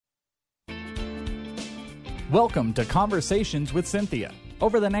Welcome to Conversations with Cynthia.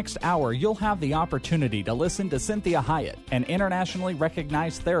 Over the next hour, you'll have the opportunity to listen to Cynthia Hiett, an internationally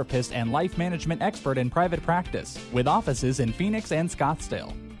recognized therapist and life management expert in private practice, with offices in Phoenix and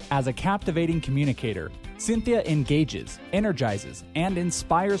Scottsdale. As a captivating communicator, Cynthia engages, energizes, and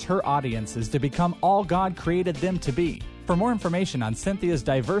inspires her audiences to become all God created them to be. For more information on Cynthia's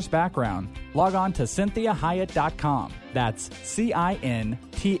diverse background, log on to CynthiaHiett.com. That's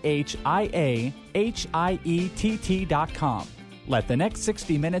CynthiaHiett.com. Let the next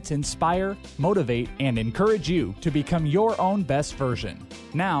 60 minutes inspire, motivate, and encourage you to become your own best version.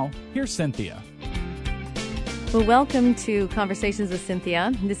 Now, here's Cynthia. Well, welcome to Conversations with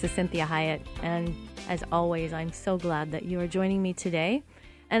Cynthia. This is Cynthia Hiett, and as always, I'm so glad that you are joining me today.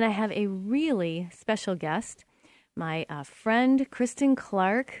 And I have a really special guest, my friend Kristen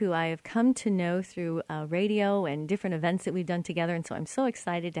Clark, who I have come to know through radio and different events that we've done together, and so I'm so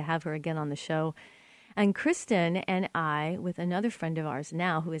excited to have her again on the show. And Kristen and I, with another friend of ours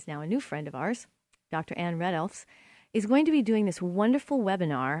now, who is now a new friend of ours, Dr. Ann Redelfs, is going to be doing this wonderful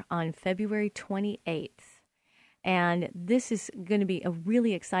webinar on February 28th. And this is going to be a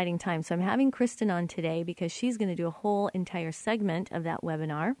really exciting time. So I'm having Kristen on today because she's going to do a whole entire segment of that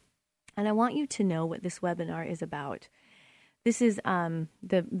webinar. And I want you to know what this webinar is about. This is the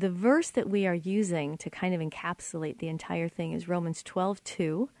verse that we are using to kind of encapsulate the entire thing is Romans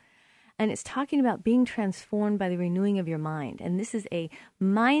 12:2. And it's talking about being transformed by the renewing of your mind. And this is a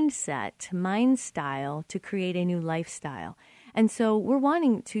mindset, mind style to create a new lifestyle. And so we're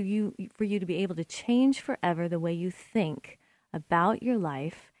wanting for you to be able to change forever the way you think about your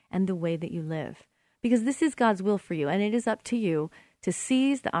life and the way that you live. Because this is God's will for you, and it is up to you to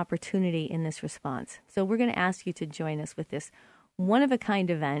seize the opportunity in this response. So we're going to ask you to join us with this one-of-a-kind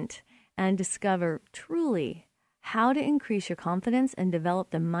event and discover truly how to increase your confidence and develop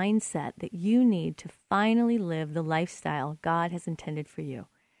the mindset that you need to finally live the lifestyle God has intended for you.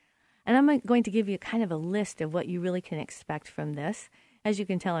 And I'm going to give you kind of a list of what you really can expect from this. As you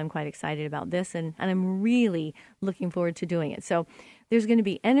can tell, I'm quite excited about this, and I'm really looking forward to doing it. So there's going to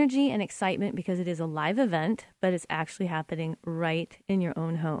be energy and excitement because it is a live event, but it's actually happening right in your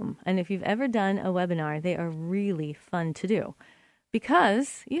own home. And if you've ever done a webinar, they are really fun to do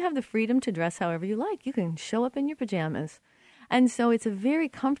because you have the freedom to dress however you like. You can show up in your pajamas. And so it's a very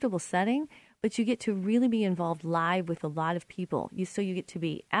comfortable setting, but you get to really be involved live with a lot of people. So you get to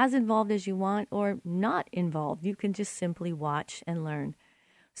be as involved as you want or not involved. You can just simply watch and learn.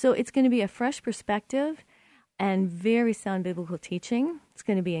 So it's going to be a fresh perspective and very sound biblical teaching. It's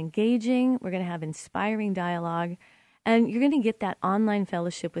going to be engaging. We're going to have inspiring dialogue. And you're going to get that online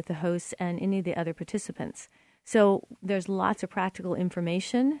fellowship with the hosts and any of the other participants. So there's lots of practical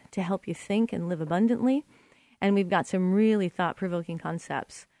information to help you think and live abundantly. And we've got some really thought-provoking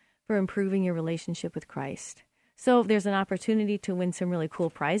concepts for improving your relationship with Christ. So there's an opportunity to win some really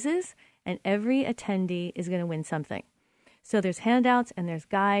cool prizes, and every attendee is going to win something. So there's handouts and there's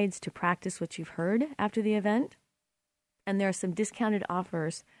guides to practice what you've heard after the event. And there are some discounted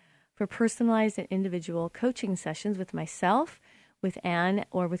offers for personalized and individual coaching sessions with myself, with Ann,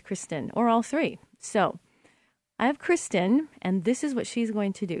 or with Kristen, or all three. So I have Kristen, and this is what she's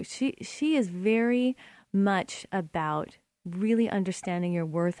going to do. She is very much about really understanding your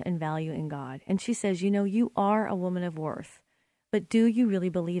worth and value in God. And she says, you are a woman of worth, but do you really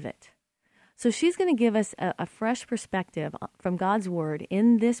believe it? So she's going to give us a fresh perspective from God's Word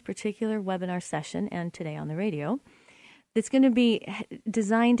in this particular webinar session and today on the radio that's going to be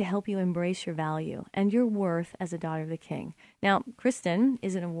designed to help you embrace your value and your worth as a daughter of the King. Now, Kristen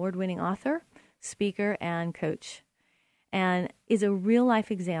is an award-winning author, speaker, and coach, and is a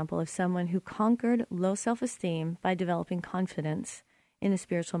real-life example of someone who conquered low self-esteem by developing confidence in a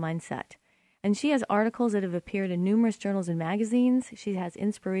spiritual mindset. And she has articles that have appeared in numerous journals and magazines. She has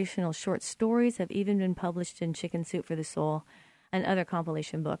inspirational short stories, have even been published in Chicken Soup for the Soul and other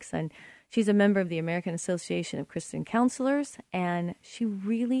compilation books. And she's a member of the American Association of Christian Counselors, and she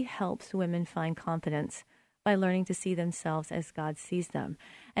really helps women find confidence by learning to see themselves as God sees them.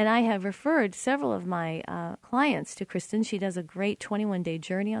 And I have referred several of my clients to Kristen. She does a great 21-day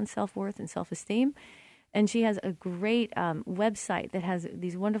journey on self-worth and self-esteem. And she has a great website that has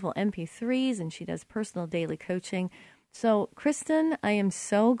these wonderful MP3s, and she does personal daily coaching. So, Kristen, I am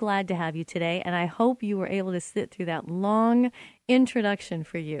so glad to have you today, and I hope you were able to sit through that long introduction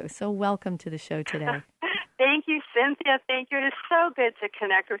for you. So welcome to the show today. Thank you, Cynthia. Thank you. It is so good to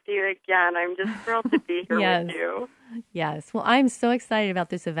connect with you again. I'm just thrilled to be here with you. Yes. Well, I'm so excited about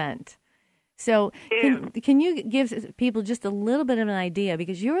this event. So can you give people just a little bit of an idea,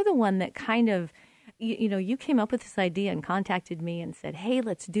 because you're the one that kind of you came up with this idea and contacted me and said, hey,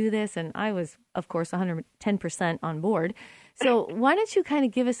 let's do this. And I was, of course, 110% on board. So why don't you kind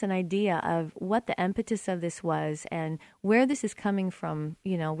of give us an idea of what the impetus of this was and where this is coming from,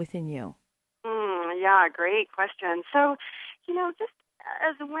 within you? Yeah, great question. So, just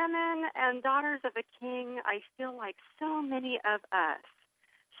as women and daughters of a king, I feel like so many of us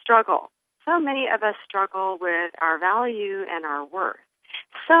struggle. So many of us struggle with our value and our worth.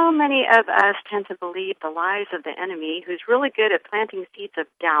 So many of us tend to believe the lies of the enemy, who's really good at planting seeds of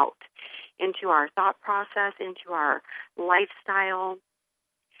doubt into our thought process, into our lifestyle.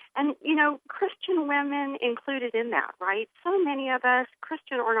 And, Christian women included in that, right? So many of us,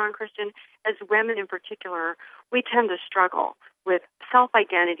 Christian or non-Christian, as women in particular, we tend to struggle with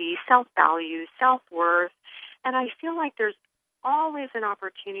self-identity, self-value, self-worth. And I feel like there's always an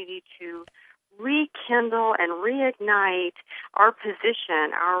opportunity to rekindle and reignite our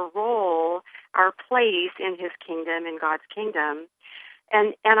position, our role, our place in His kingdom, in God's kingdom.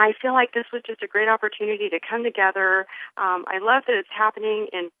 And I feel like this was just a great opportunity to come together. I love that it's happening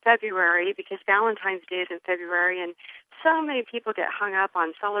in February because Valentine's Day is in February, and so many people get hung up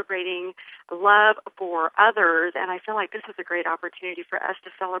on celebrating love for others, and I feel like this is a great opportunity for us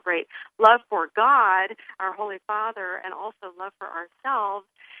to celebrate love for God, our Holy Father, and also love for ourselves.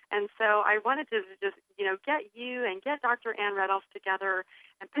 And so I wanted to just, get you and get Dr. Ann Redolph together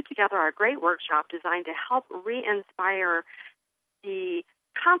and put together a great workshop designed to help re-inspire the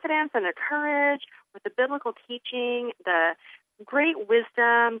confidence and the courage with the biblical teaching, the great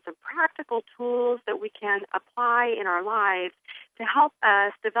wisdom, some practical tools that we can apply in our lives to help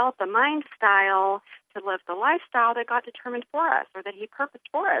us develop the mind style to live the lifestyle that God determined for us, or that He purposed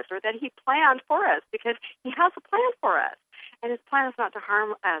for us, or that He planned for us, because He has a plan for us. And His plan is not to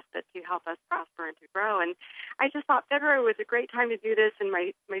harm us, but to help us prosper and to grow. And I just thought February was a great time to do this, and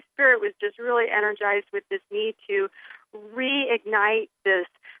my spirit was just really energized with this need to reignite this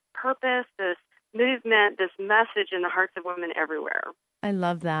purpose, this movement, this message in the hearts of women everywhere. I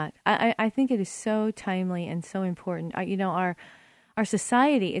love that. I think it is so timely and so important. Our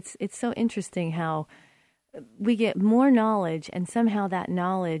society, it's so interesting how we get more knowledge, and somehow that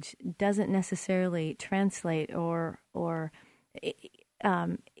knowledge doesn't necessarily translate or we're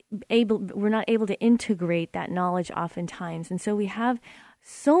not able to integrate that knowledge oftentimes. And so we have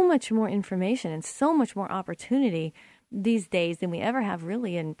so much more information and so much more opportunity these days than we ever have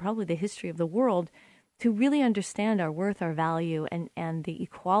really in probably the history of the world to really understand our worth, our value, and the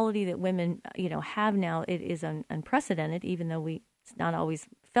equality that women, have now. It is unprecedented, even though it's not always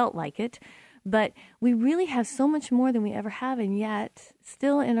felt like it. But we really have so much more than we ever have, and yet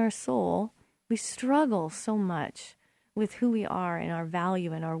still in our soul, we struggle so much with who we are and our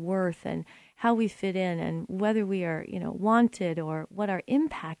value and our worth and how we fit in and whether we are, wanted or what our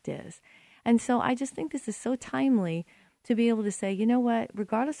impact is. And so I just think this is so timely to be able to say, you know what,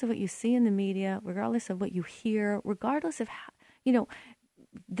 regardless of what you see in the media, regardless of what you hear, regardless of how,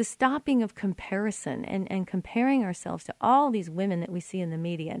 the stopping of comparison and comparing ourselves to all these women that we see in the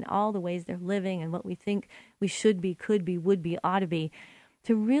media and all the ways they're living and what we think we should be, could be, would be, ought to be,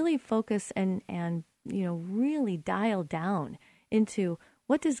 to really focus and really dial down into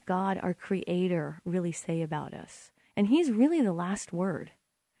what does God, our Creator, really say about us? And He's really the last word.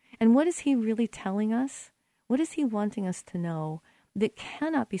 And what is He really telling us? What is He wanting us to know that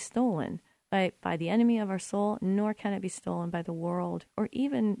cannot be stolen by the enemy of our soul, nor can it be stolen by the world or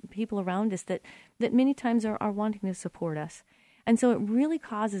even people around us that many times are wanting to support us? And so it really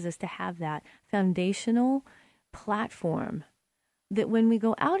causes us to have that foundational platform that when we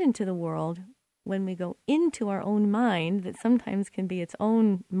go out into the world, when we go into our own mind, that sometimes can be its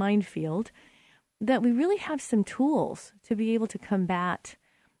own minefield, that we really have some tools to be able to combat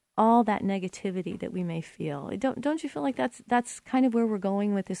all that negativity that we may feel. Don't you feel like that's kind of where we're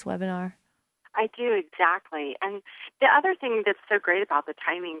going with this webinar? I do, exactly. And the other thing that's so great about the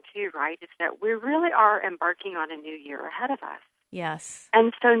timing too, right, is that we really are embarking on a new year ahead of us. Yes.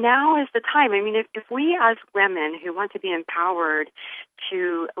 And so now is the time. I mean, if we as women who want to be empowered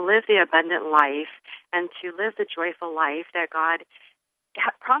to live the abundant life and to live the joyful life that God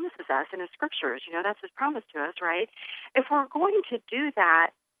promises us in His scriptures, that's His promise to us, right? If we're going to do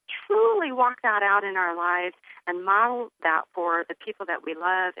that, truly walk that out in our lives and model that for the people that we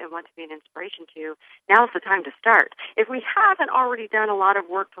love and want to be an inspiration to, now's the time to start. If we haven't already done a lot of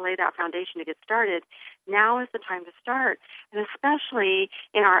work to lay that foundation to get started, now is the time to start. And especially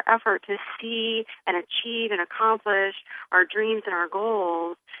in our effort to see and achieve and accomplish our dreams and our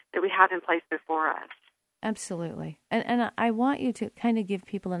goals that we have in place before us. Absolutely. And I want you to kind of give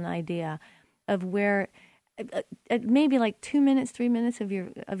people an idea of where maybe like 2 minutes, 3 minutes of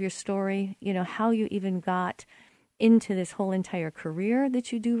your story, how you even got into this whole entire career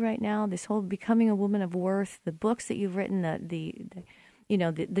that you do right now, this whole becoming a woman of worth, the books that you've written,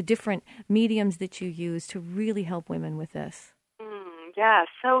 the different mediums that you use to really help women with this. Yes.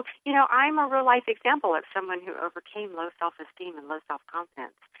 So, I'm a real life example of someone who overcame low self-esteem and low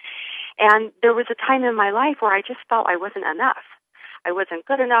self-confidence. And there was a time in my life where I just felt I wasn't enough. I wasn't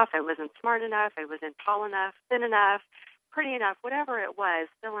good enough. I wasn't smart enough. I wasn't tall enough, thin enough, pretty enough, whatever it was,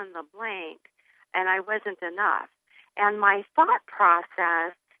 fill in the blank. And I wasn't enough. And my thought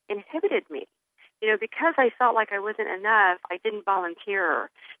process inhibited me. Because I felt like I wasn't enough, I didn't volunteer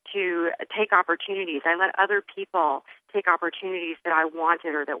to take opportunities. I let other people take opportunities that I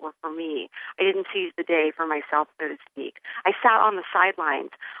wanted or that were for me. I didn't seize the day for myself, so to speak. I sat on the sidelines.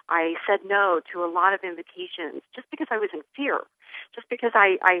 I said no to a lot of invitations just because I was in fear, just because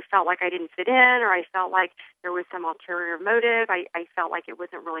I felt like I didn't fit in, or I felt like there was some ulterior motive. I felt like it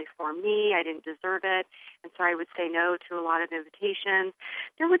wasn't really for me. I didn't deserve it. And so I would say no to a lot of invitations.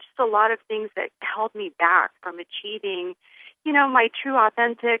 There were just a lot of things that held me back from achieving, my true,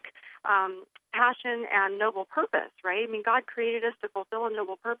 authentic passion and noble purpose, right? I mean, God created us to fulfill a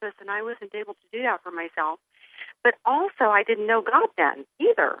noble purpose, and I wasn't able to do that for myself. But also, I didn't know God then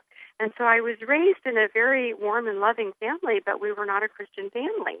either. And so I was raised in a very warm and loving family, but we were not a Christian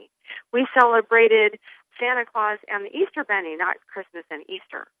family. We celebrated Santa Claus and the Easter Bunny, not Christmas and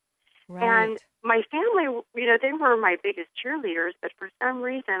Easter. Right. And my family, they were my biggest cheerleaders, but for some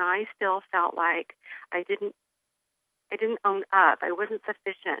reason I still felt like I didn't own up. I wasn't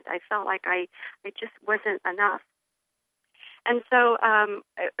sufficient. I felt like I just wasn't enough. And so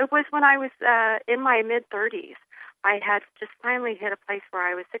it was when I was in my mid-30s. I had just finally hit a place where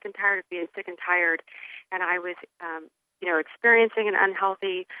I was sick and tired of being sick and tired, and I was, experiencing an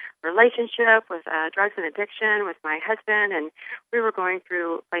unhealthy relationship with drugs and addiction with my husband, and we were going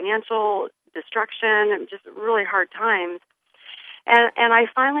through financial destruction and just really hard times. And I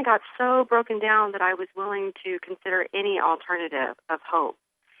finally got so broken down that I was willing to consider any alternative of hope.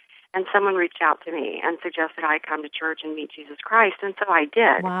 And someone reached out to me and suggested I come to church and meet Jesus Christ, and so I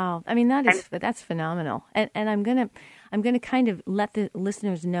did. Wow, I mean that's phenomenal. And I'm gonna kind of let the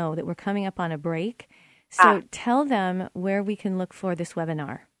listeners know that we're coming up on a break. So tell them where we can look for this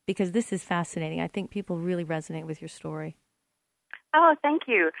webinar, because this is fascinating. I think people really resonate with your story. Oh, thank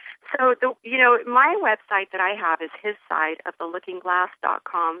you. So my website that I have is his side of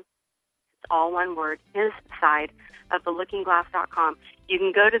thelookingglass.com. It's all one word, his side of thelookingglass.com. You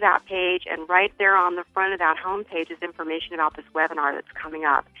can go to that page, and right there on the front of that homepage is information about this webinar that's coming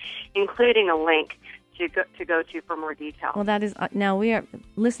up, including a link to go to for more detail. Well, that is now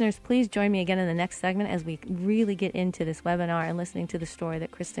listeners, please join me again in the next segment as we really get into this webinar and listening to the story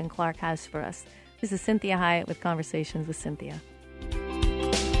that Kristen Clark has for us. This is Cynthia Hiett with Conversations with Cynthia.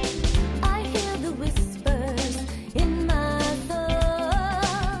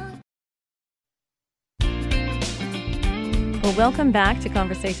 Well, welcome back to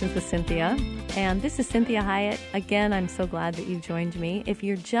Conversations with Cynthia. And this is Cynthia Hiett. Again, I'm so glad that you've joined me. If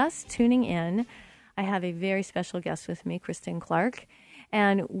you're just tuning in, I have a very special guest with me, Kristen Clark.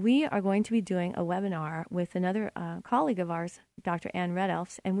 And we are going to be doing a webinar with another colleague of ours, Dr. Ann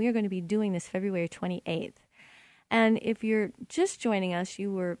Redelfs, and we are going to be doing this February 28th. And if you're just joining us,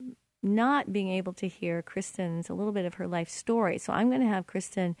 you were not being able to hear Kristen's, a little bit of her life story. So I'm going to have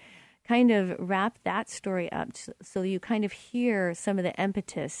Kristen kind of wrap that story up so you kind of hear some of the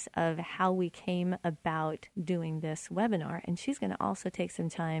impetus of how we came about doing this webinar. And she's going to also take some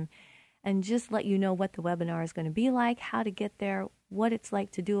time and just let you know what the webinar is going to be like, how to get there, what it's like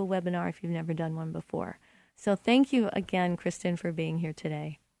to do a webinar if you've never done one before. So thank you again, Kristen, for being here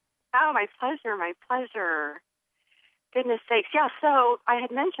today. Oh, my pleasure, my pleasure. Goodness sakes. Yeah, so I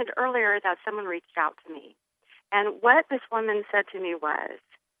had mentioned earlier that someone reached out to me. And what this woman said to me was,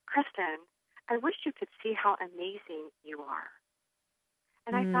 Kristen, I wish you could see how amazing you are.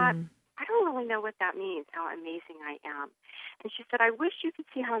 And I thought, I don't really know what that means, how amazing I am. And she said, I wish you could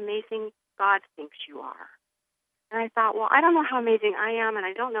see how amazing God thinks you are. And I thought, well, I don't know how amazing I am, and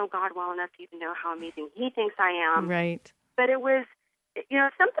I don't know God well enough to even know how amazing he thinks I am. Right. But it was,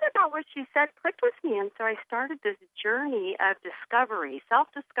 something about what she said clicked with me. And so I started this journey of discovery,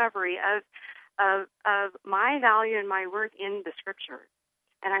 self-discovery of my value and my worth in the Scriptures.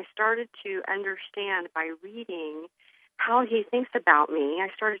 And I started to understand by reading how he thinks about me. I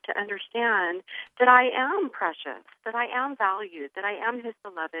started to understand that I am precious, that I am valued, that I am his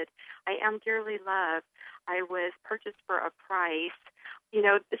beloved, I am dearly loved, I was purchased for a price.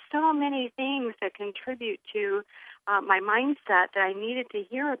 So many things that contribute to my mindset that I needed to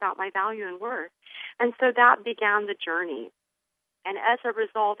hear about my value and worth. And so that began the journey. And as a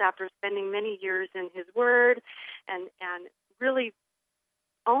result, after spending many years in His Word and really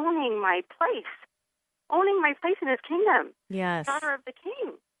owning my place in His kingdom, yes, daughter of the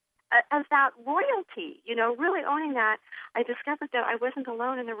King, as that royalty, really owning that, I discovered that I wasn't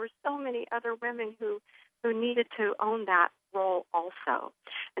alone, and there were so many other women who needed to own that role also.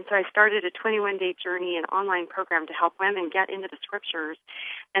 And so I started a 21-day journey, an online program to help women get into the Scriptures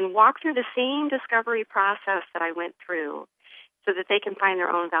and walk through the same discovery process that I went through, so that they can find their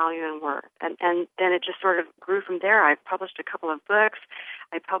own value and worth. And then it just sort of grew from there. I've published a couple of books.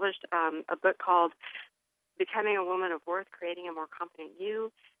 I published a book called Becoming a Woman of Worth, Creating a More Confident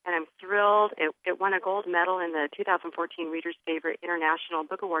You, and I'm thrilled. It won a gold medal in the 2014 Reader's Favorite International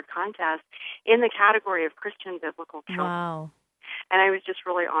Book Award contest in the category of Christian Biblical Counsel. Wow. And I was just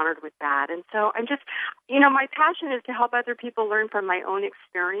really honored with that. And so I'm just, my passion is to help other people learn from my own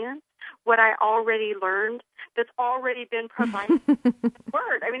experience what I already learned that's already been provided in the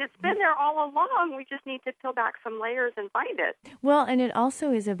Word. I mean, it's been there all along. We just need to peel back some layers and find it. Well, and it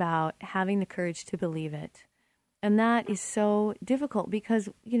also is about having the courage to believe it. And that is so difficult because,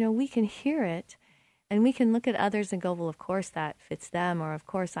 we can hear it and we can look at others and go, well, of course that fits them, or of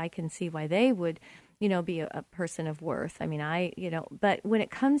course I can see why they would be a person of worth. I mean, but when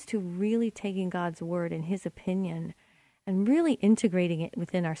it comes to really taking God's word and His opinion and really integrating it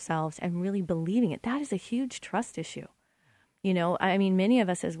within ourselves and really believing it, that is a huge trust issue. I mean, many of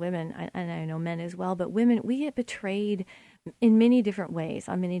us as women, and I know men as well, but women, we get betrayed in many different ways,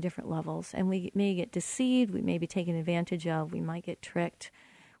 on many different levels. And we may get deceived, we may be taken advantage of, we might get tricked,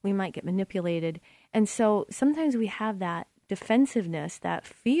 we might get manipulated. And so sometimes we have that defensiveness, that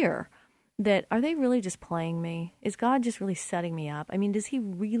fear, that are they really just playing me? Is God just really setting me up? I mean, does He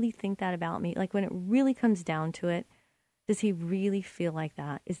really think that about me? Like when it really comes down to it, does He really feel like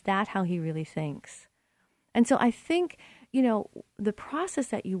that? Is that how He really thinks? And so I think, the process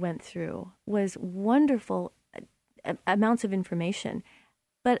that you went through was wonderful amounts of information,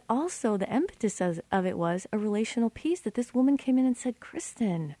 but also the impetus of it was a relational piece that this woman came in and said,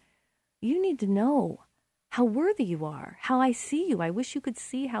 Kristen, you need to know how worthy you are, how I see you. I wish you could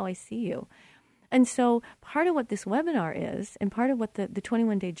see how I see you. And so part of what this webinar is, and part of what the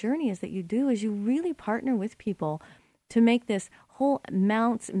 21-day journey is that you do, is you really partner with people to make this whole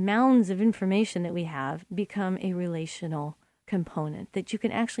mounds of information that we have become a relational component, that you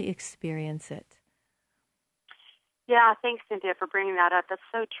can actually experience it. Yeah, thanks, Cynthia, for bringing that up. That's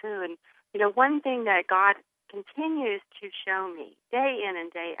so true. And, one thing that God continues to show me day in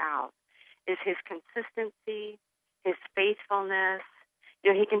and day out is His consistency, His faithfulness.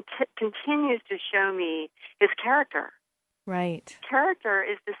 He continues to show me His character. Right. Character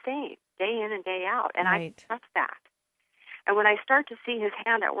is the same day in and day out, and right. I trust that. And when I start to see His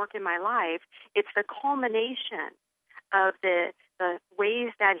hand at work in my life, it's the culmination of the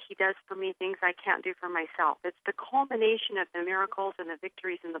ways that He does for me things I can't do for myself. It's the culmination of the miracles and the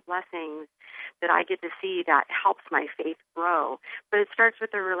victories and the blessings that I get to see that helps my faith grow. But it starts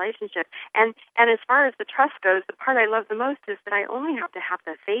with the relationship. And as far as the trust goes, the part I love the most is that I only have to have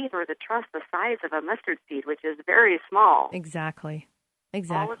the faith or the trust the size of a mustard seed, which is very small. Exactly.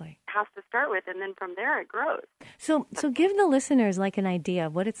 All it has to start with, and then from there it grows. So give the listeners like an idea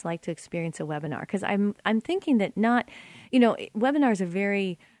of what it's like to experience a webinar, because I'm thinking that webinars are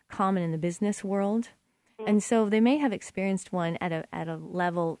very common in the business world, and so they may have experienced one at a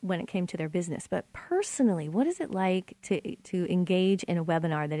level when it came to their business. But personally, what is it like to engage in a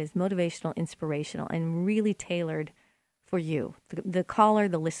webinar that is motivational, inspirational, and really tailored for you, the caller,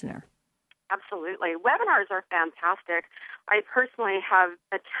 the listener? Absolutely. Webinars are fantastic. I personally have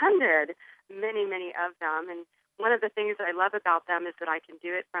attended many, many of them, and one of the things that I love about them is that I can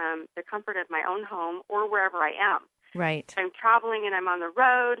do it from the comfort of my own home or wherever I am. Right. If I'm traveling and I'm on the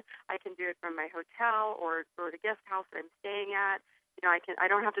road, I can do it from my hotel or the guest house that I'm staying at. I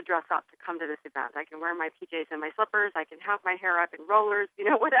don't have to dress up to come to this event. I can wear my PJs and my slippers. I can have my hair up in rollers,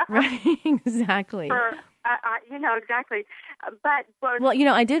 whatever. Right, exactly. Exactly. But well,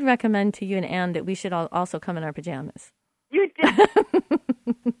 I did recommend to you and Anne that we should also come in our pajamas. You did.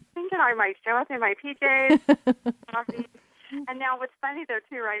 Thinking I might show up in my PJs. And now what's funny, though,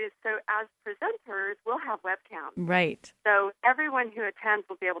 too, right, is so as presenters, we'll have webcams. Right. So everyone who attends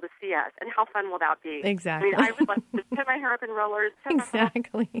will be able to see us. And how fun will that be? Exactly. I would like to put my hair up in rollers, put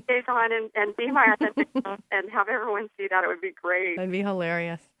exactly. my PJs on, and be my authentic self and have everyone see that. It would be great. That'd be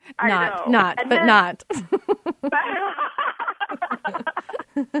hilarious. I know. Not.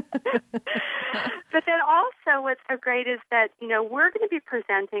 But then also what's so great is that, we're going to be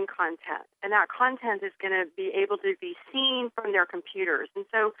presenting content, and that content is going to be able to be seen from their computers. And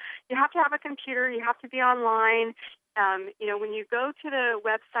so you have to have a computer, you have to be online. When you go to the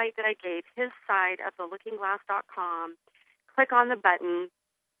website that I gave, his site of theLookingGlass.com, click on the button.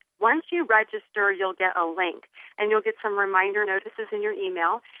 Once you register, you'll get a link, and you'll get some reminder notices in your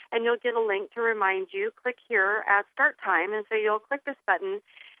email, and you'll get a link to remind you, click here at start time, and so you'll click this button.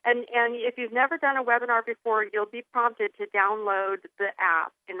 And if you've never done a webinar before, you'll be prompted to download the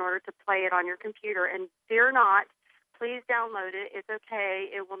app in order to play it on your computer. And fear not, please download it. It's okay.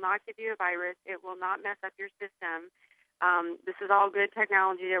 It will not give you a virus. It will not mess up your system. This is all good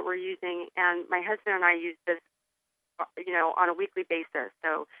technology that we're using, and my husband and I use this on a weekly basis.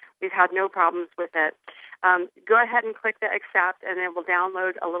 So we've had no problems with it. Go ahead and click the accept, and it will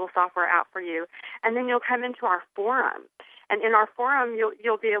download a little software app for you. And then you'll come into our forum. And in our forum,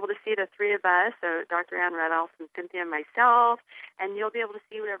 you'll be able to see the three of us, so Dr. Ann Red Elf and Cynthia and myself, and you'll be able to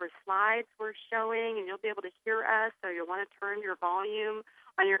see whatever slides we're showing, and you'll be able to hear us. So you'll want to turn your volume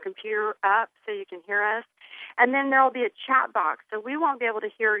on your computer up so you can hear us. And then there will be a chat box. So we won't be able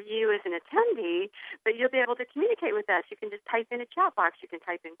to hear you as an attendee, but you'll be able to communicate with us. You can just type in a chat box. You can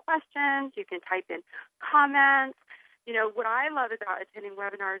type in questions. You can type in comments. What I love about attending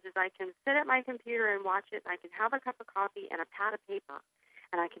webinars is I can sit at my computer and watch it, and I can have a cup of coffee and a pad of paper,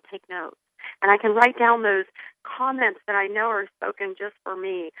 and I can take notes. And I can write down those comments that I know are spoken just for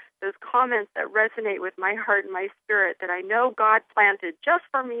me, those comments that resonate with my heart and my spirit that I know God planted just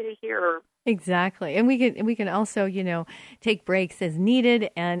for me to hear. Exactly. And we can also, take breaks as needed,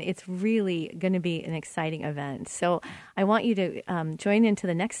 and it's really going to be an exciting event. So I want you to join into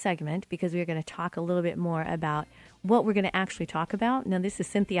the next segment, because we're going to talk a little bit more about what we're going to actually talk about. Now, this is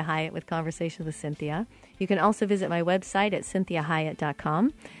Cynthia Hiett with Conversations with Cynthia. You can also visit my website at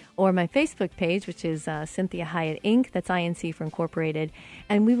cynthiahiett.com, or my Facebook page, which is Cynthia Hiett Inc. That's INC for Incorporated.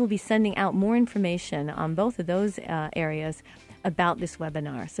 And we will be sending out more information on both of those areas about this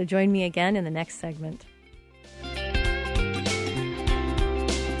webinar. So join me again in the next segment.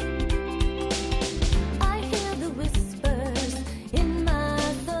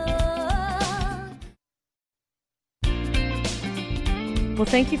 Well,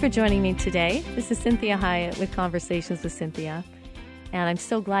 thank you for joining me today. This is Cynthia Hiett with Conversations with Cynthia. And I'm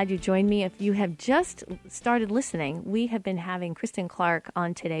so glad you joined me. If you have just started listening, we have been having Kristen Clark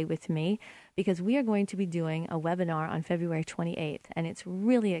on today with me, because we are going to be doing a webinar on February 28th. And it's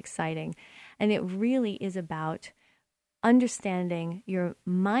really exciting. And it really is about understanding your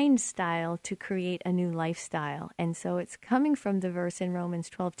mind style to create a new lifestyle. And so it's coming from the verse in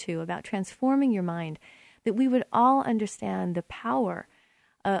Romans 12:2 about transforming your mind, that we would all understand the power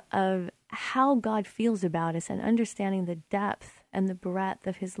of how God feels about us, and understanding the depth and the breadth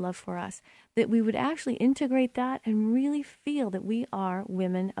of his love for us, that we would actually integrate that and really feel that we are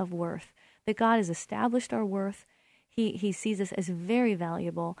women of worth, that God has established our worth. He sees us as very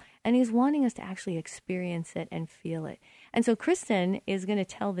valuable, and he's wanting us to actually experience it and feel it. And so Kristen is going to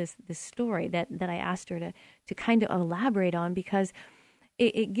tell this story that I asked her to kind of elaborate on, because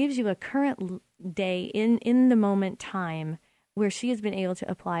it gives you a current day in the moment time where she has been able to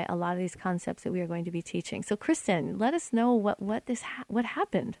apply a lot of these concepts that we are going to be teaching. So, Kristen, let us know what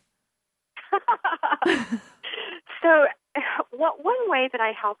happened. So, one way that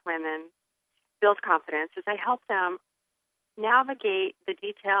I help women build confidence is I help them navigate the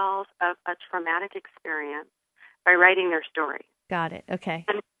details of a traumatic experience by writing their story. Got it. Okay.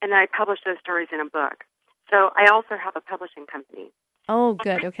 And I publish those stories in a book. So I also have a publishing company. Oh,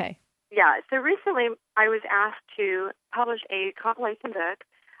 good. Okay. Yeah, so recently I was asked to publish a compilation book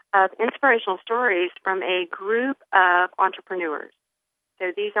of inspirational stories from a group of entrepreneurs.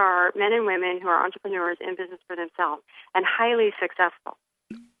 So these are men and women who are entrepreneurs in business for themselves and highly successful.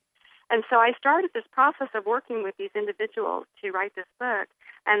 And so I started this process of working with these individuals to write this book,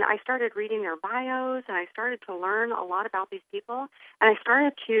 and I started reading their bios, and I started to learn a lot about these people, and I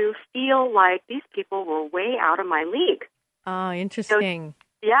started to feel like these people were way out of my league. Oh, interesting.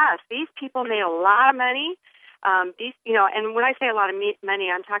 So, yes, these people made a lot of money. And when I say a lot of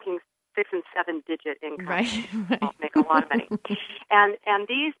money, I'm talking 6 and 7 digit income. Right. Make a lot of money. And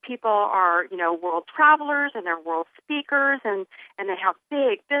these people are, world travelers, and they're world speakers, and they have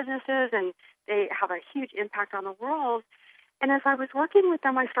big businesses, and they have a huge impact on the world. And as I was working with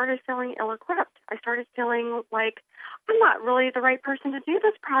them, I started feeling ill-equipped. I started feeling like I'm not really the right person to do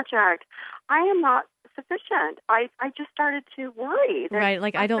this project. I am not sufficient. I just started to worry. Right,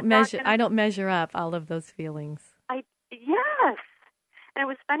 like I don't measure up, all of those feelings. Yes. And it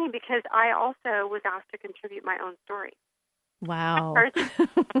was funny because I also was asked to contribute my own story. Wow. Right.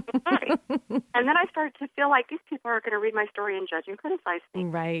 And then I started to feel like these people are going to read my story and judge and criticize me.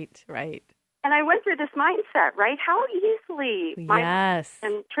 Right, right. And I went through this mindset, right? How easily Yes.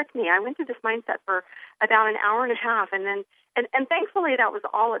 and trick me. I went through this mindset for about an hour and a half, and then and thankfully that was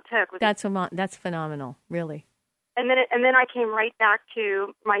all it took. That's phenomenal, really. And then I came right back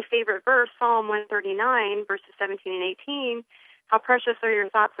to my favorite verse, Psalm 139, verses 17 and 18. How precious are your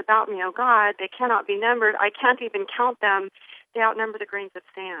thoughts about me, O God. They cannot be numbered. I can't even count them. They outnumber the grains of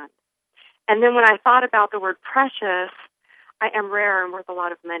sand. And then when I thought about the word precious, I am rare and worth a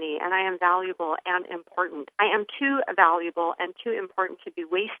lot of money, and I am valuable and important. I am too valuable and too important to be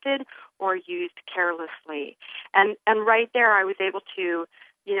wasted or used carelessly. And right there I was able to,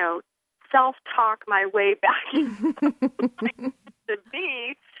 self-talk my way back to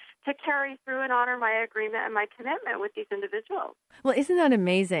be, to carry through and honor my agreement and my commitment with these individuals. Well, isn't that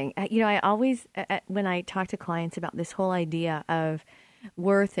amazing? I always, when I talk to clients about this whole idea of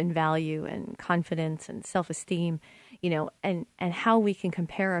worth and value and confidence and self-esteem, and how we can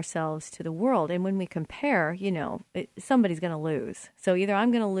compare ourselves to the world. And when we compare, somebody's going to lose. So either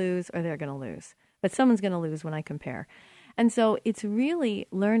I'm going to lose or they're going to lose. But someone's going to lose when I compare. And so it's really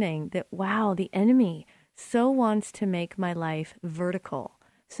learning that, wow, the enemy so wants to make my life vertical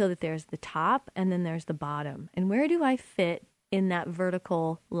so that there's the top and then there's the bottom. And where do I fit in that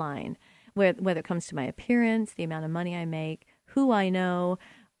vertical line? Whether it comes to my appearance, the amount of money I make, who I know,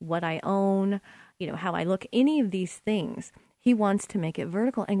 what I own, how I look, any of these things, he wants to make it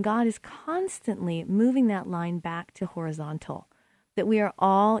vertical. And God is constantly moving that line back to horizontal, that we are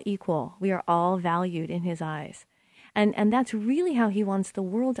all equal. We are all valued in his eyes. And that's really how he wants the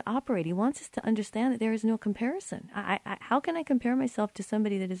world to operate. He wants us to understand that there is no comparison. How can I compare myself to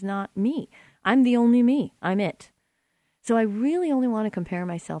somebody that is not me? I'm the only me. I'm it. So I really only want to compare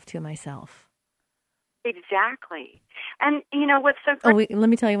myself to myself. Exactly. And what's so great... let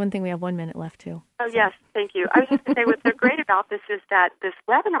me tell you one thing. We have 1 minute left, too. Oh, so. Yes. Thank you. I was just going to say what's so great about this is that this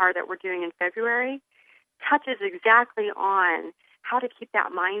webinar that we're doing in February touches exactly on how to keep that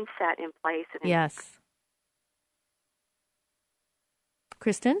mindset in place. Yes.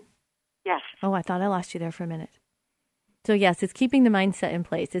 Kristen? Yes. Oh, I thought I lost you there for a minute. So, yes, it's keeping the mindset in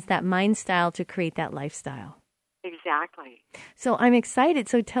place. It's that mind style to create that lifestyle. Exactly. So I'm excited.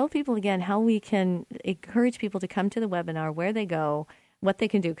 So tell people again how we can encourage people to come to the webinar, where they go, what they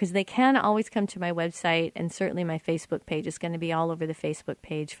can do, because they can always come to my website and certainly my Facebook page. It's going to be all over the Facebook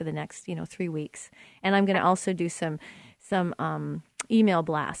page for the next 3 weeks. And I'm going to also do some email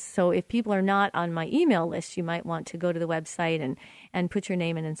blasts. So if people are not on my email list, you might want to go to the website and put your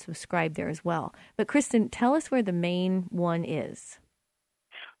name in and subscribe there as well. But Kristen, tell us where the main one is.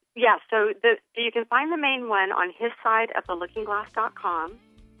 Yeah, so you can find the main one on his side of theLookingGlass.com.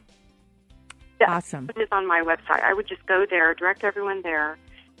 Awesome. It's on my website. I would just go there, direct everyone there.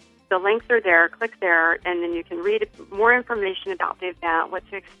 The links are there. Click there, and then you can read more information about the event, what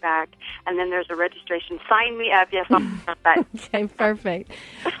to expect, and then there's a registration. Sign me up. Yes, I'll that. Okay, perfect.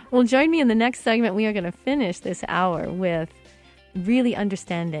 Well, join me in the next segment. We are going to finish this hour with really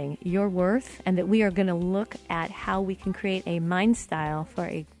understanding your worth, and that we are going to look at how we can create a mind style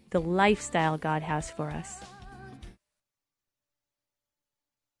for the lifestyle God has for us.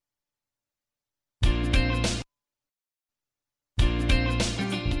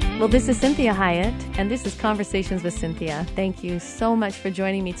 Well, this is Cynthia Hiett, and this is Conversations with Cynthia. Thank you so much for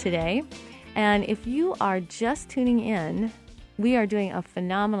joining me today. And if you are just tuning in, we are doing a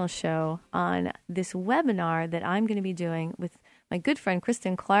phenomenal show on this webinar that I'm going to be doing with my good friend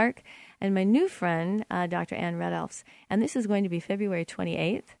Kristen Clark and my new friend, Dr. Ann Redolphs. And this is going to be February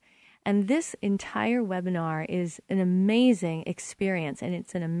 28th. And this entire webinar is an amazing experience, and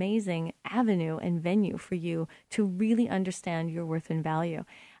it's an amazing avenue and venue for you to really understand your worth and value.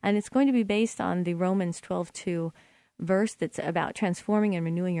 And it's going to be based on the Romans 12:2 verse that's about transforming and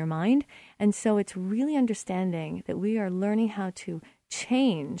renewing your mind. And so it's really understanding that we are learning how to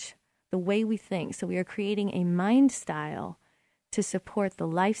change the way we think. So we are creating a mind style to support the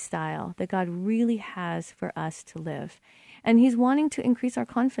lifestyle that God really has for us to live. And he's wanting to increase our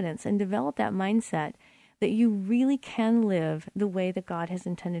confidence and develop that mindset that you really can live the way that God has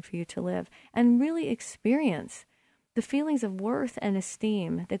intended for you to live and really experience the feelings of worth and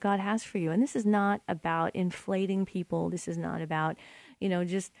esteem that God has for you. And this is not about inflating people. This is not about,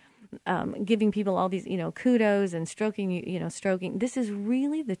 just giving people all these, kudos and stroking. This is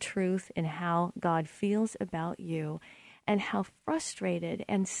really the truth in how God feels about you, and how frustrated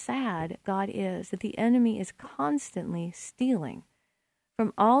and sad God is that the enemy is constantly stealing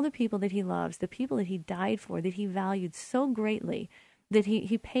from all the people that he loves, the people that he died for, that he valued so greatly, that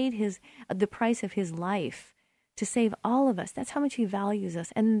he paid the price of his life to save all of us. That's how much he values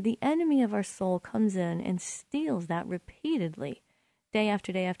us. And the enemy of our soul comes in and steals that repeatedly, day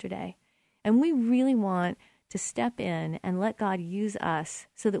after day after day. And we really want to step in and let God use us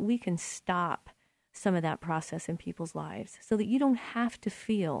so that we can stop some of that process in people's lives, so that you don't have to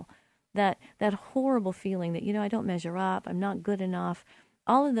feel that horrible feeling that, I don't measure up, I'm not good enough,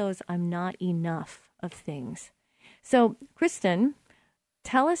 all of those I'm not enough of things. So, Kristen,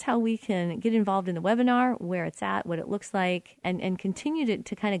 tell us how we can get involved in the webinar, where it's at, what it looks like, and continue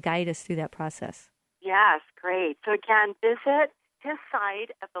to kind of guide us through that process. Yes, great. So again, visit his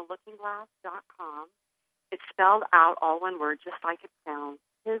site at thelookingglass.com. It's spelled out all one word, just like it sounds,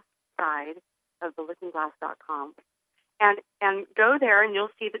 his side of thelookingglass.com. And go there, and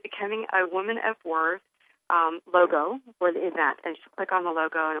you'll see the Becoming a Woman of Worth logo for the event. And just click on the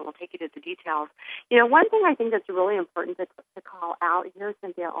logo, and it will take you to the details. One thing I think that's really important to call out here,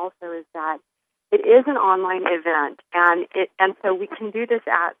 Cynthia, also is that it is an online event, and so we can do this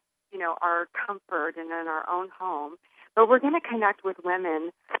at our comfort and in our own home. But we're going to connect with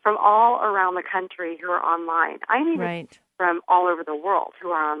women from all around the country who are online. I mean, right. From all over the world who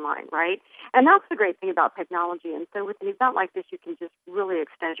are online, right? And that's the great thing about technology. And so with an event like this, you can just really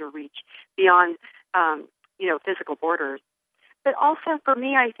extend your reach beyond, physical borders. But also for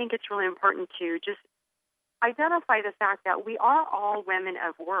me, I think it's really important to just identify the fact that we are all women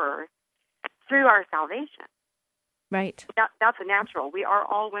of worth through our salvation. Right. That's a natural. We are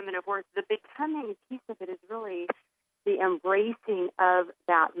all women of worth. The becoming piece of it is really the embracing of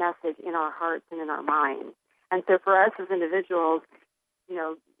that message in our hearts and in our minds. And so for us as individuals,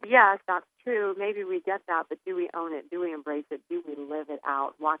 yes, that's true. Maybe we get that, but do we own it? Do we embrace it? Do we live it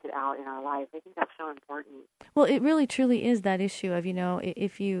out, walk it out in our life? I think that's so important. Well, it really truly is that issue of,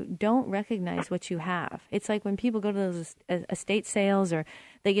 if you don't recognize what you have. It's like when people go to those estate sales, or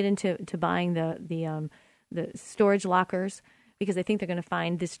they get into buying the storage lockers because they think they're going to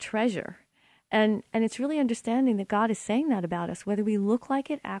find this treasure. And it's really understanding that God is saying that about us, whether we look like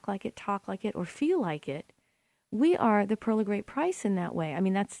it, act like it, talk like it, or feel like it. We are the pearl of great price in that way. I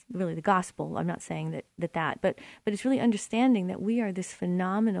mean, that's really the gospel. I'm not saying that, but it's really understanding that we are this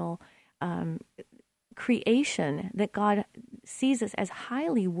phenomenal creation, that God sees us as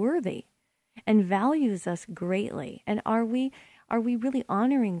highly worthy and values us greatly. And are we really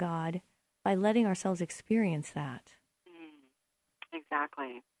honoring God by letting ourselves experience that?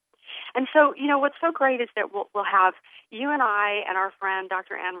 Exactly. And so, what's so great is that we'll have you and I and our friend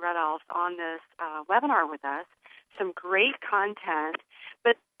Dr. Ann Rudolph on this webinar with us, some great content.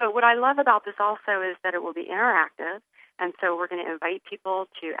 But what I love about this also is that it will be interactive. And so we're going to invite people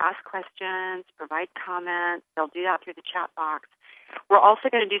to ask questions, provide comments. They'll do that through the chat box. We're also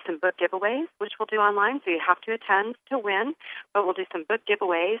going to do some book giveaways, which we'll do online, so you have to attend to win, but we'll do some book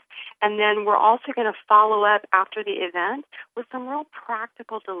giveaways. And then we're also going to follow up after the event with some real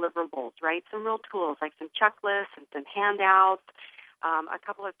practical deliverables, right? Some real tools, like some checklists and some handouts, a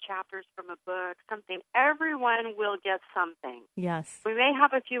couple of chapters from a book, something. Everyone will get something. Yes. We may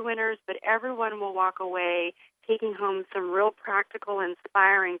have a few winners, but everyone will walk away taking home some real practical,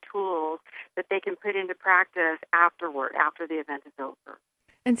 inspiring tools that they can put into practice afterward, after the event is over.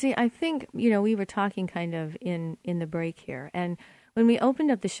 And see, I think, we were talking kind of in the break here. And when we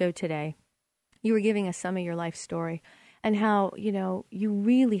opened up the show today, you were giving us some of your life story and how, you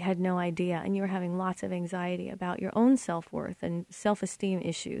really had no idea, and you were having lots of anxiety about your own self-worth and self-esteem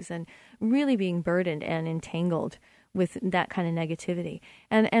issues, and really being burdened and entangled with that kind of negativity.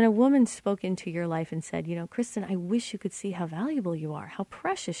 And a woman spoke into your life and said, Kristen, I wish you could see how valuable you are, how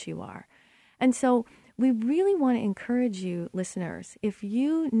precious you are. And so we really want to encourage you, listeners, if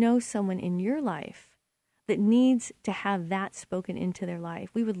you know someone in your life that needs to have that spoken into their life,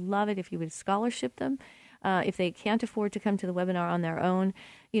 we would love it if you would scholarship them. If they can't afford to come to the webinar on their own,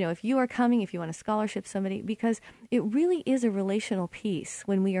 if you are coming, if you want to scholarship somebody, because it really is a relational piece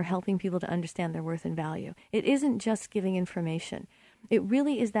when we are helping people to understand their worth and value. It isn't just giving information. It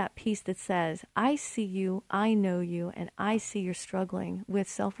really is that piece that says, I see you, I know you, and I see you're struggling with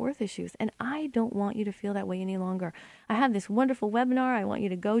self-worth issues, and I don't want you to feel that way any longer. I have this wonderful webinar I want you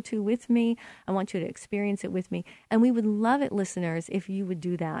to go to with me. I want you to experience it with me. And we would love it, listeners, if you would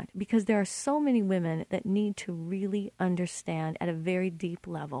do that, because there are so many women that need to really understand at a very deep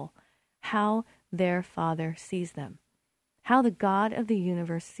level how their Father sees them, how the God of the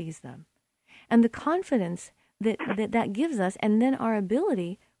universe sees them, and the confidence that gives us, and then our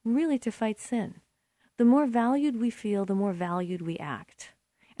ability really to fight sin. The more valued we feel, the more valued we act,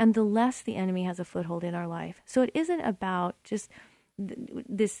 and the less the enemy has a foothold in our life. So it isn't about just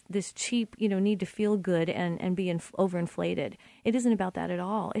this cheap, need to feel good and be overinflated. It isn't about that at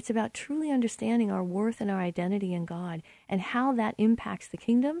all. It's about truly understanding our worth and our identity in God and how that impacts the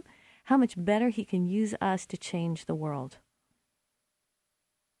kingdom, how much better He can use us to change the world.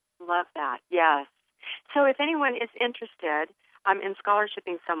 Love that. Yes. So if anyone is interested in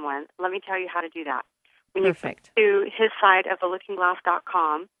scholarshiping someone, let me tell you how to do that. When Perfect. you go to his site of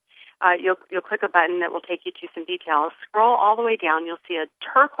thelookingglass.com, you'll click a button that will take you to some details. Scroll all the way down. You'll see a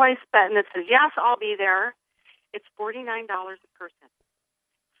turquoise button that says, yes, I'll be there. It's $49 a person.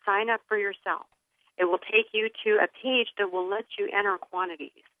 Sign up for yourself. It will take you to a page that will let you enter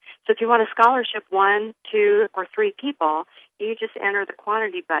quantities. So if you want a scholarship 1, 2, or 3 people, you just enter the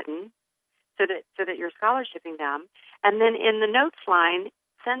quantity button so that you're scholarshiping them. And then in the notes line,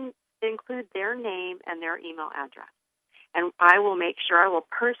 include their name and their email address. And I will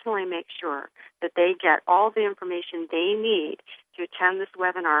personally make sure that they get all the information they need to attend this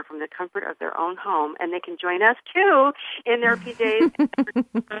webinar from the comfort of their own home. And they can join us, too, in their PJs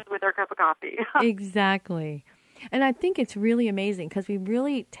with their cup of coffee. Exactly. And I think it's really amazing because we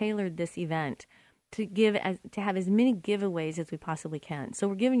really tailored this event to have as many giveaways as we possibly can. So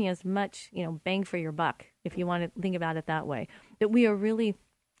we're giving you as much, bang for your buck, if you want to think about it that way. That we are really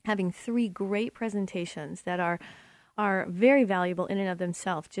having 3 great presentations that are very valuable in and of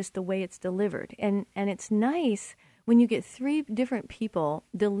themselves, just the way it's delivered. And it's nice when you get 3 different people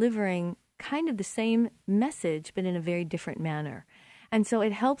delivering kind of the same message, but in a very different manner. And so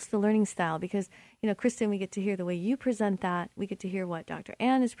it helps the learning style because, Kristen, we get to hear the way you present that. We get to hear what Dr.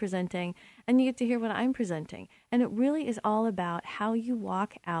 Ann is presenting, and you get to hear what I'm presenting. And it really is all about how you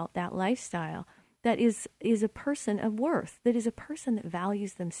walk out that lifestyle that is a person of worth, that is a person that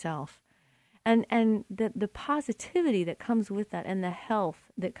values themselves. And the positivity that comes with that and the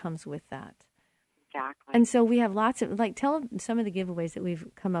health that comes with that. Exactly. And so we have lots of, tell some of the giveaways that we've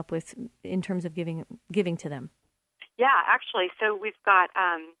come up with in terms of giving to them. Yeah, actually, so we've got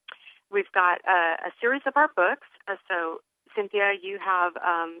a series of our books. So Cynthia, you have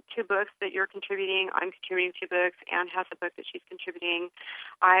 2 books that you're contributing. I'm contributing 2 books. Anne has a book that she's contributing.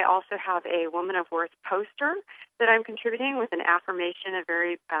 I also have a Woman of Worth poster that I'm contributing with an affirmation, a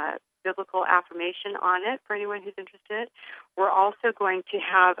very biblical affirmation on it for anyone who's interested. We're also going to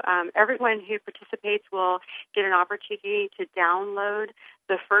have everyone who participates will get an opportunity to download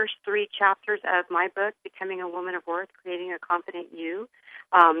the first 3 chapters of my book, Becoming a Woman of Worth, Creating a Confident You,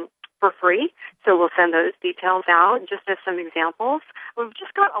 for free. So we'll send those details out just as some examples. We've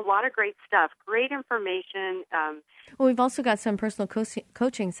just got a lot of great stuff, great information. Well, we've also got some personal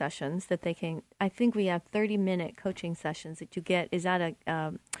coaching sessions that they can, I think we have 30-minute coaching sessions that you get. Is that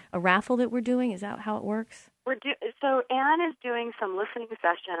a raffle that we're doing? Is that how it works? So Anne is doing some listening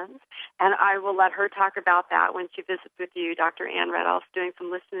sessions, and I will let her talk about that when she visits with you. Dr. Ann Redolph's doing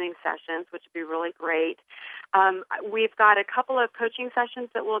some listening sessions, which would be really great. We've got a couple of coaching sessions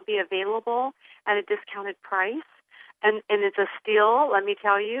that will be available at a discounted price, and it's a steal, let me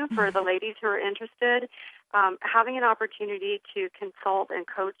tell you, for the ladies who are interested. Having an opportunity to consult and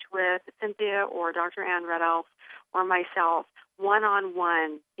coach with Cynthia or Dr. Ann Redolph or myself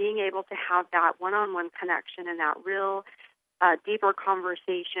one-on-one, being able to have that one-on-one connection and that real deeper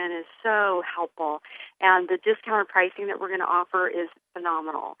conversation is so helpful. And the discounted pricing that we're going to offer is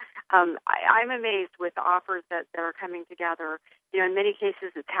phenomenal. I'm amazed with the offers that are coming together. In many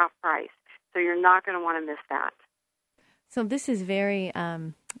cases, it's half price, so you're not going to want to miss that. So this is very...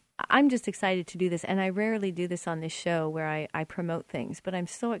 I'm just excited to do this, and I rarely do this on this show where I promote things, but I'm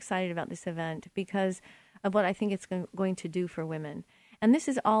so excited about this event because of what I think it's going to do for women. And this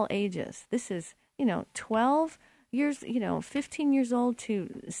is all ages. This is, 12 years, 15 years old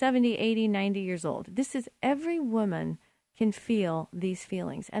to 70, 80, 90 years old. This is every woman can feel these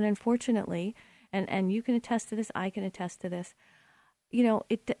feelings. And unfortunately, and you can attest to this, I can attest to this,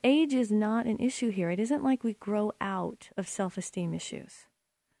 the age is not an issue here. It isn't like we grow out of self-esteem issues.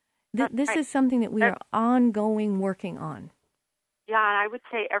 This is something that we are ongoing working on. Yeah, I would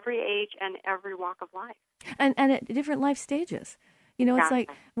say every age and every walk of life. And at different life stages. It's like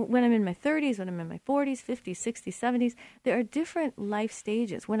when I'm in my 30s, when I'm in my 40s, 50s, 60s, 70s, there are different life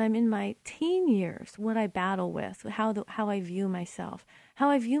stages. When I'm in my teen years, what I battle with, how I view myself, how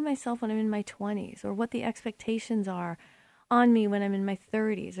I view myself when I'm in my 20s, or what the expectations are on me when I'm in my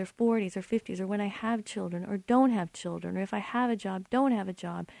 30s or 40s or 50s, or when I have children or don't have children, or if I have a job, don't have a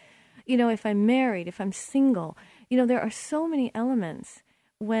job. If I'm married, if I'm single, there are so many elements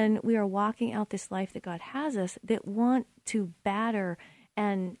when we are walking out this life that God has us that want to batter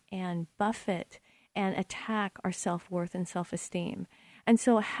and buffet and attack our self-worth and self-esteem. And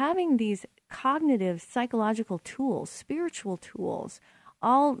so having these cognitive, psychological tools, spiritual tools,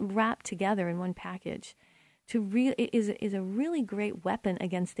 all wrapped together in one package, is a really great weapon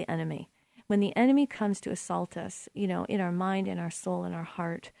against the enemy. When the enemy comes to assault us, in our mind, in our soul, in our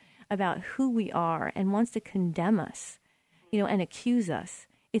heart, about who we are and wants to condemn us, and accuse us,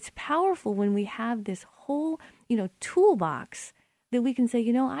 it's powerful when we have this whole, toolbox that we can say,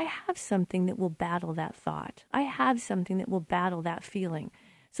 I have something that will battle that thought. I have something that will battle that feeling,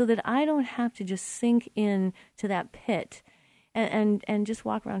 so that I don't have to just sink in to that pit and just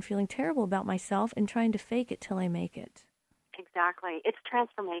walk around feeling terrible about myself and trying to fake it till I make it. Exactly. It's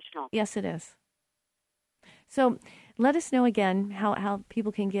transformational. Yes, it is. So let us know again how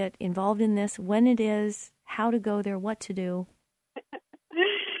people can get involved in this, when it is, how to go there, what to do.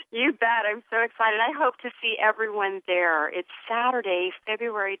 You bet. I'm so excited. I hope to see everyone there. It's Saturday,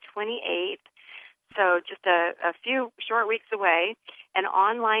 February 28th, so just a few short weeks away, an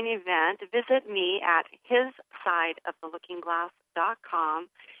online event. Visit me at hissideoftheLookingGlass.com.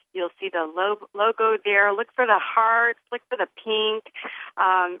 You'll see the logo there. Look for the hearts. Look for the pink.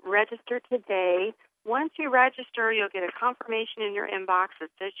 Register today. Once you register, you'll get a confirmation in your inbox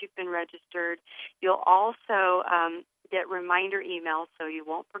that says you've been registered. You'll also get reminder emails so you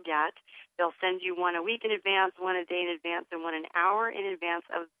won't forget. They'll send you one a week in advance, one a day in advance, and one an hour in advance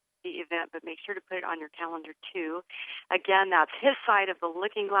of the event, but make sure to put it on your calendar too. Again, that's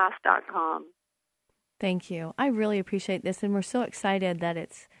hissideoftheLookingGlass.com. Thank you. I really appreciate this, and we're so excited that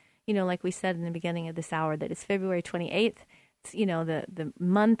it's, like we said in the beginning of this hour, that it's February 28th. It's, the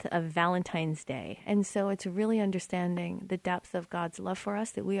month of Valentine's Day. And so it's really understanding the depth of God's love for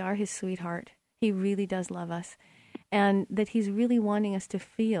us, that we are his sweetheart. He really does love us. And that he's really wanting us to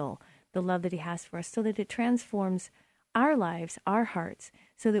feel the love that he has for us, so that it transforms our lives, our hearts,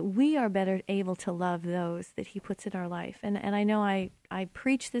 so that we are better able to love those that he puts in our life. And I know I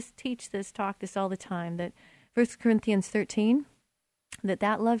preach this, teach this, talk this all the time, that 1 Corinthians 13,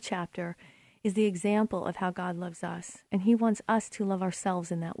 that love chapter is the example of how God loves us. And he wants us to love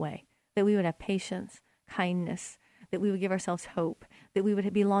ourselves in that way, that we would have patience, kindness, that we would give ourselves hope, that we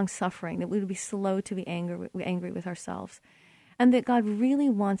would be long-suffering, that we would be slow to be angry with ourselves. And that God really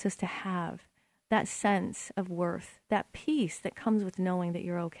wants us to have that sense of worth, that peace that comes with knowing that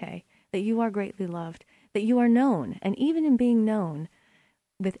you're okay, that you are greatly loved, that you are known. And even in being known,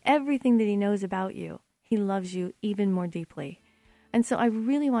 with everything that he knows about you, he loves you even more deeply. And so I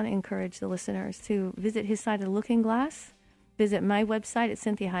really want to encourage the listeners to visit his side of the Looking Glass, visit my website at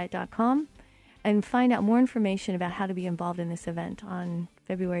CynthiaHiett.com, and find out more information about how to be involved in this event on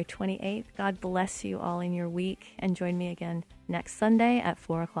February 28th. God bless you all in your week, and join me again next Sunday at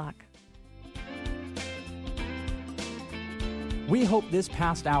 4 o'clock. We hope this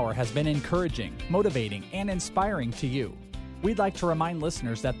past hour has been encouraging, motivating, and inspiring to you. We'd like to remind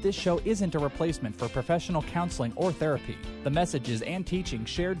listeners that this show isn't a replacement for professional counseling or therapy. The messages and teachings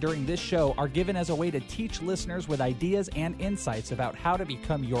shared during this show are given as a way to teach listeners with ideas and insights about how to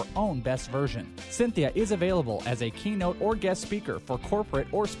become your own best version. Cynthia is available as a keynote or guest speaker for corporate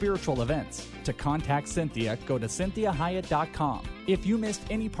or spiritual events. To contact Cynthia, go to CynthiaHiett.com. If you missed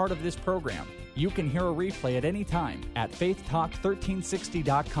any part of this program, you can hear a replay at any time at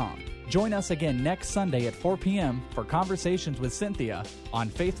FaithTalk1360.com. Join us again next Sunday at 4 p.m. for Conversations with Cynthia on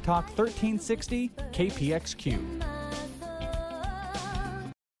Faith Talk 1360 KPXQ.